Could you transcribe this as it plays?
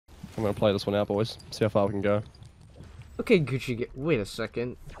I'm gonna play this one out, boys. See how far we can go. Okay, Gucci, wait a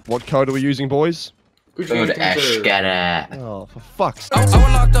second. What code are we using, boys? Gucci. Oh, for fuck's I sake.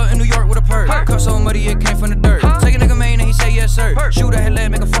 was locked up in New York with a perk. Cut so muddy it came from the dirt. Take a nigga main and he say yes sir. Shoot a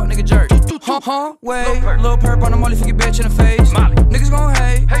headlight, make a fuck nigga jerk. Wait, little perp on the molly, figure bitch in the face. Niggas gon'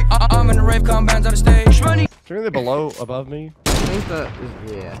 hate. I'm in the rave, come bands on the stage. Do you think they're below, above me? I think that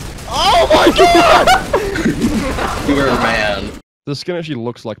is, yeah. Oh my god! You're a man. The skin actually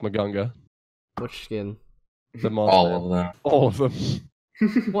looks like McGunga. Which skin? The All of them. All of them.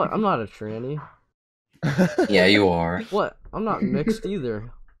 What? I'm not a tranny. Yeah, you are. What? I'm not mixed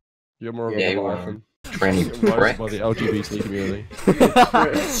either. You're more of Yeah, a you Leviathan. Tranny You're prick. by the LGBT community.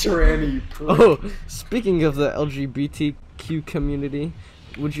 Tranny. Oh, speaking of the LGBTQ community,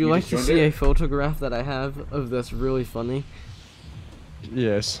 would you like to see a photograph that I have of this really funny?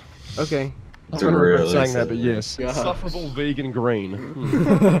 Yes. Okay. I'm gonna regret Really saying that, but silly. yes. Yeah. Insufferable vegan green.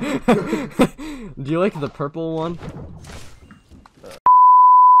 Do you like the purple one?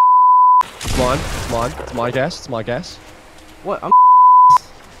 It's mine. It's mine. It's my guess. It's my guess. What?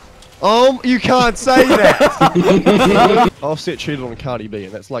 I'm You can't say that! Offset cheated on Cardi B,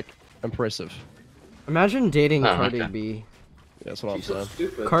 and that's like impressive. Imagine dating Oh, Cardi okay. B. That's what I'm She's so saying.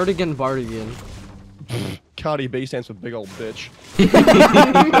 stupid. Cardigan Bardigan. Cardi B stands for big old bitch.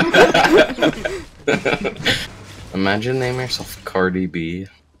 Imagine naming yourself Cardi B.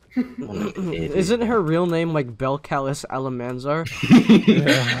 What an idiot. Isn't her real name like Belcalis Alamanzar?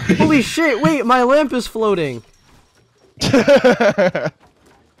 Holy shit, wait, my lamp is floating!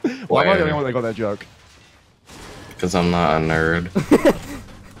 Why am I the only one that got that joke? Because I'm not a nerd.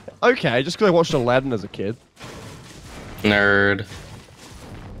 Okay, just because I watched Aladdin as a kid. Nerd.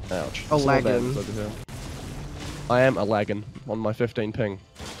 Ouch. A laggin. Some of that is over here. I am a laggin on my 15 ping.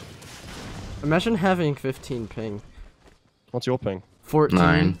 Imagine having 15 ping. What's your ping? 14.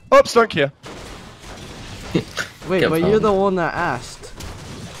 9. Oops, don't care. Wait, Get but you're phone. the one that asked.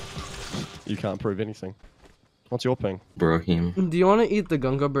 You can't prove anything. What's your ping? Brohim. Do you want to eat the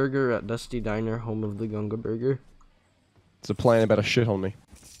Gunga Burger at Dusty Diner, home of the Gunga Burger? It's a plan about a shit on me.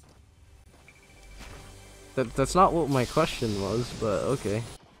 That's not what my question was, but okay.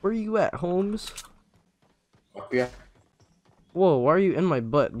 Where are you at, Holmes? Yeah. Whoa, why are you in my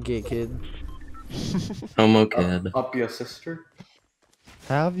butt, gay kid? Homo kid. Up your sister.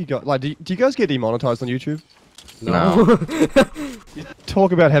 How have you got, like, do you guys get demonetized on YouTube? No. You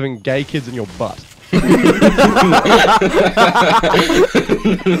talk about having gay kids in your butt.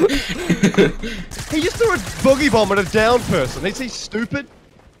 He just threw a boogie bomb at a down person. Is he stupid?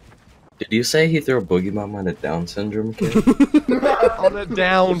 Did you say he threw a boogie bomb at a Down syndrome kid? On a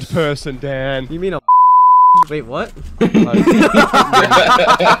downed person, Dan. You mean a Wait, what? You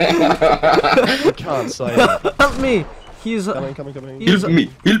can't say that. Help me! He's Coming. He's- Help me!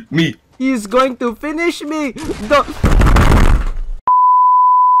 Help me! he's going to finish me! No.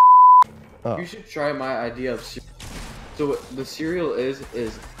 Oh. You should try my idea of cereal. So the cereal is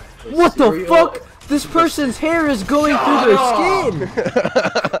What the cereal- fuck? This person's hair is going through their skin!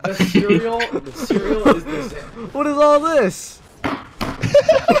 The cereal is this. What is all this?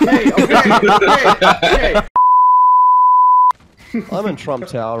 Okay. I'm in Trump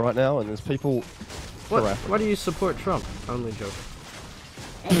Tower right now, and there's people. What? Correct. Why do you support Trump? Only joke.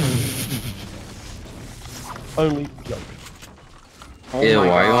 Only joke. Oh Ew, my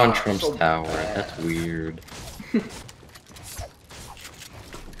why are you on God, Trump's so tower? bad. That's weird.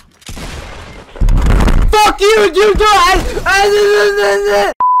 Fuck you guys!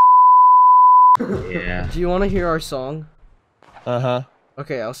 Yeah. Do you want to hear our song? Uh-huh.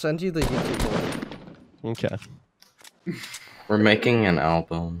 Okay, I'll send you the YouTube link. Okay. We're making an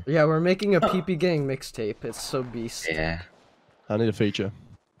album. Yeah, we're making a PP Gang mixtape. It's so beast. Yeah. I need a feature.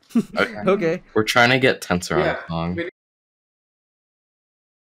 Okay. Okay. We're trying to get Tensor on Yeah. a song.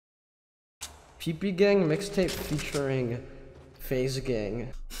 PP Gang mixtape featuring FaZe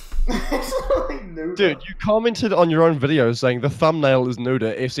Gang. Dude, you commented on your own video saying the thumbnail is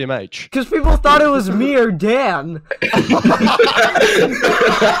Nuda SMH. Cause people thought it was me or Dan.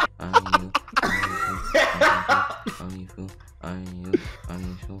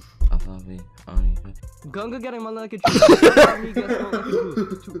 Gunga getting my like a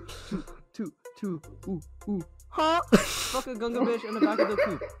two. Ooh. Huh? Fuck a Gunga bitch in the back of the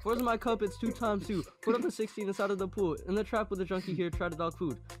pool. Where's my cup? It's 2 times 2. Put up a 16 inside of the pool. In the trap with the junkie here, try to dog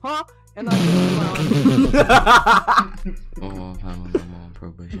food. Huh? And I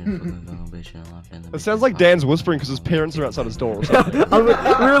It sounds like Dan's whispering because his parents are outside his door or something. we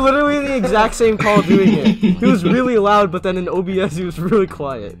were literally in the exact same call doing it. He was really loud, but then in OBS he was really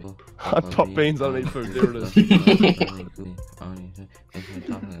quiet. I pop beans underneath food, there it is.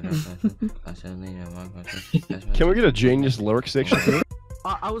 Can we get a genius lyric section here?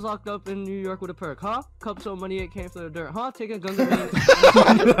 I was locked up in New York with a perk, huh? Cup so money it came from the dirt, huh? Take a Gunga bean.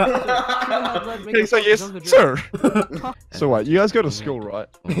 Can you say yes, sir? So what? You guys go to school, right?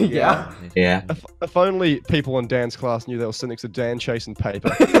 Yeah. Yeah. If only people in Dan's class knew they were sitting next to Dan chasing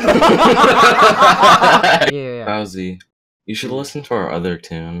paper. Yeah. BOWZAH, you should listen to our other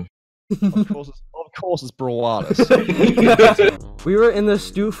tune. Of course it's Brawladas. We were in the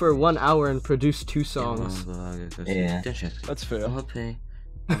stew for 1 hour and produced 2 songs. Yeah. That's fair. I don't think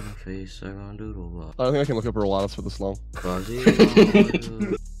I can look up Brawladas for this long.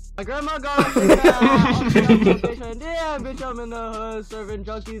 My grandma got me now. Yeah, bitch, I'm in the hood serving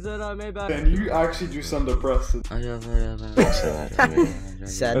junkies and I made back. Can you actually do some depressing?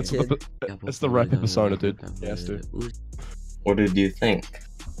 Sad It's kid. it's the rapper persona, dude. Yes, dude. What did you think?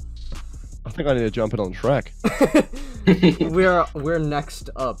 I think I need to jump in on track. We're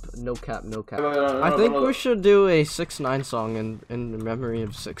next up. No cap, no cap. I think we should do a 6ix9ine song in memory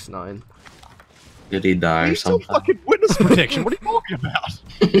of 6ix9ine. Did he die or He's still something? fucking witness protection. What are you talking about?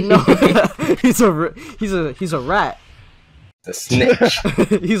 No, he's a rat. A snitch.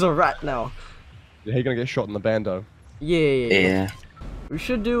 He's a rat now. Yeah, he's gonna get shot in the bando. Yeah. Yeah. We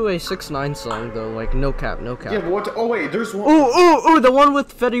should do a 6ix9ine song though, like no cap, no cap. Yeah, but what? Oh wait, there's one. Ooh, the one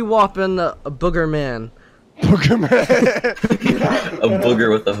with Fetty Wap and a Booger Man. Booger Man. A booger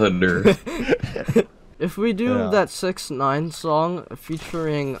with a hooder. If we do Yeah. that 6ix9ine song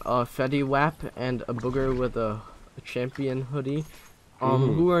featuring Fetty Wap and a Booger with a champion hoodie,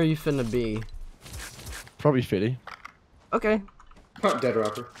 who are you finna be? Probably Fitty. Okay. Dead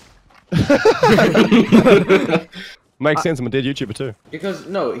rapper. Makes sense. I'm a dead YouTuber too. Because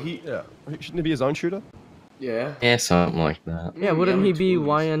no, he. Yeah. Shouldn't he be his own shooter? Yeah. Yeah, something like that. Yeah, wouldn't he be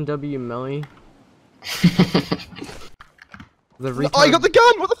Toolies. YNW Melly? The Oh, he got the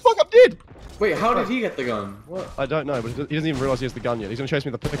gun! What the fuck? I'm dead! Wait, how did he get the gun? What? I don't know, but he doesn't even realize he has the gun yet. He's gonna chase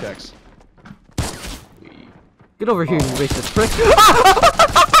me with a pickaxe. Get over here, you racist prick!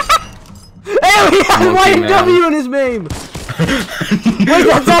 Hey, he had Monkey YNW in his name! Wait,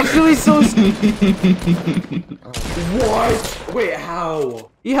 that's actually so What? Wait, how?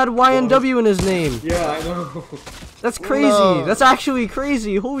 He had YNW in his name. Yeah, I know. That's crazy. No. That's actually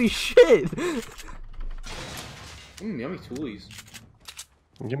crazy. Holy shit. Yummy toolies.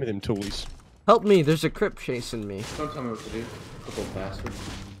 Give me them toolies. Help me, there's a crip chasing me. Don't tell me what to do. Couple bastards.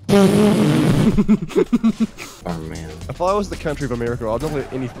 Oh man. If I was the country of America, I'd not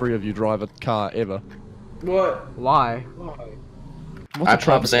let any 3 of you drive a car ever. What? Why? Why? What's I a pop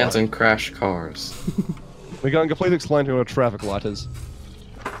traffic Zans light? and crash cars. McGunga, please explain to me what a traffic light is.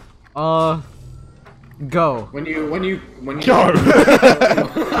 Go. When you Go!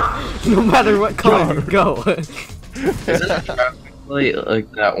 No matter what color, go. Is it a traffic light like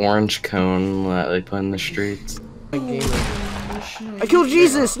that orange cone that they put in the streets? I killed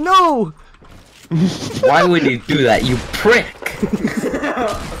Jesus, no! Why would you do that, you prick?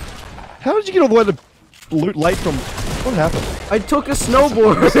 How did you get all the way to loot late from... What happened? I took a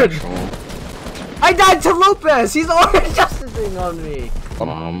snowboard. I died to Lopez, he's orange justicing on me.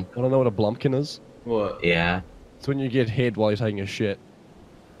 Mom. Wanna know what a blumpkin is? What? Yeah. It's when you get head while you're taking a shit.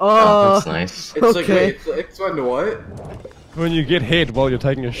 Oh, that's nice. It's like, Okay. wait, it's when what? When you get head while you're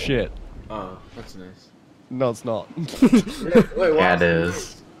taking a shit. Oh, that's nice. No, it's not. Wait, what? Yeah, it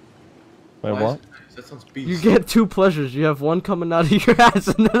is. Wait, Why what? is it nice? That sounds beast. You get 2 pleasures. You have one coming out of your ass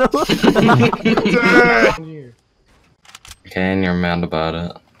and then Okay, and you're mad about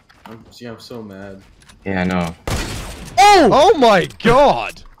it. I'm so mad. Yeah, I know. Oh my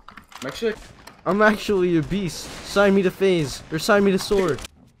god! I'm actually a beast. Sign me to phase. Or sign me to sword.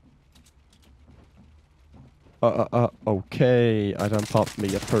 Okay. I done popped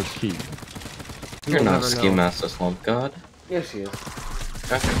me a first key. You're You'll not a never ski know. master slump god. Yes, she is.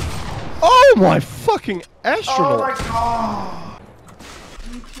 Okay. Oh my fucking Oh astronaut! my god!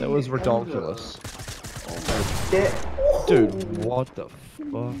 That was ridiculous. Dude, what the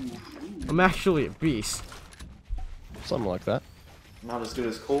fuck? I'm actually a beast. Something like that. Not as good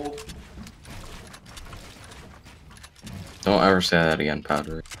as cold. Don't ever say that again,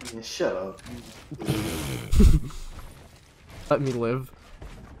 Powdery. Yeah, shut up. Let me live.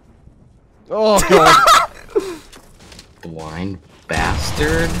 Oh god! Blind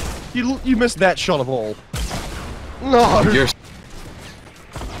bastard. You missed that shot of all. No! You're.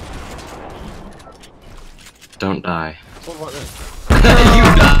 Don't die. You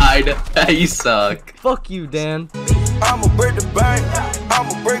died. You suck. Fuck you, Dan. I'ma break the bank.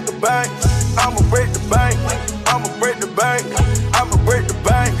 I'ma break the bank. I'ma break the bank. I'ma break the bank. I'ma break the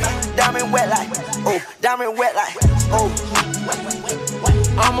bank. Diamond wet like, oh, diamond wet like, oh.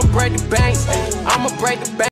 I'ma break the bank. I'ma break the bank.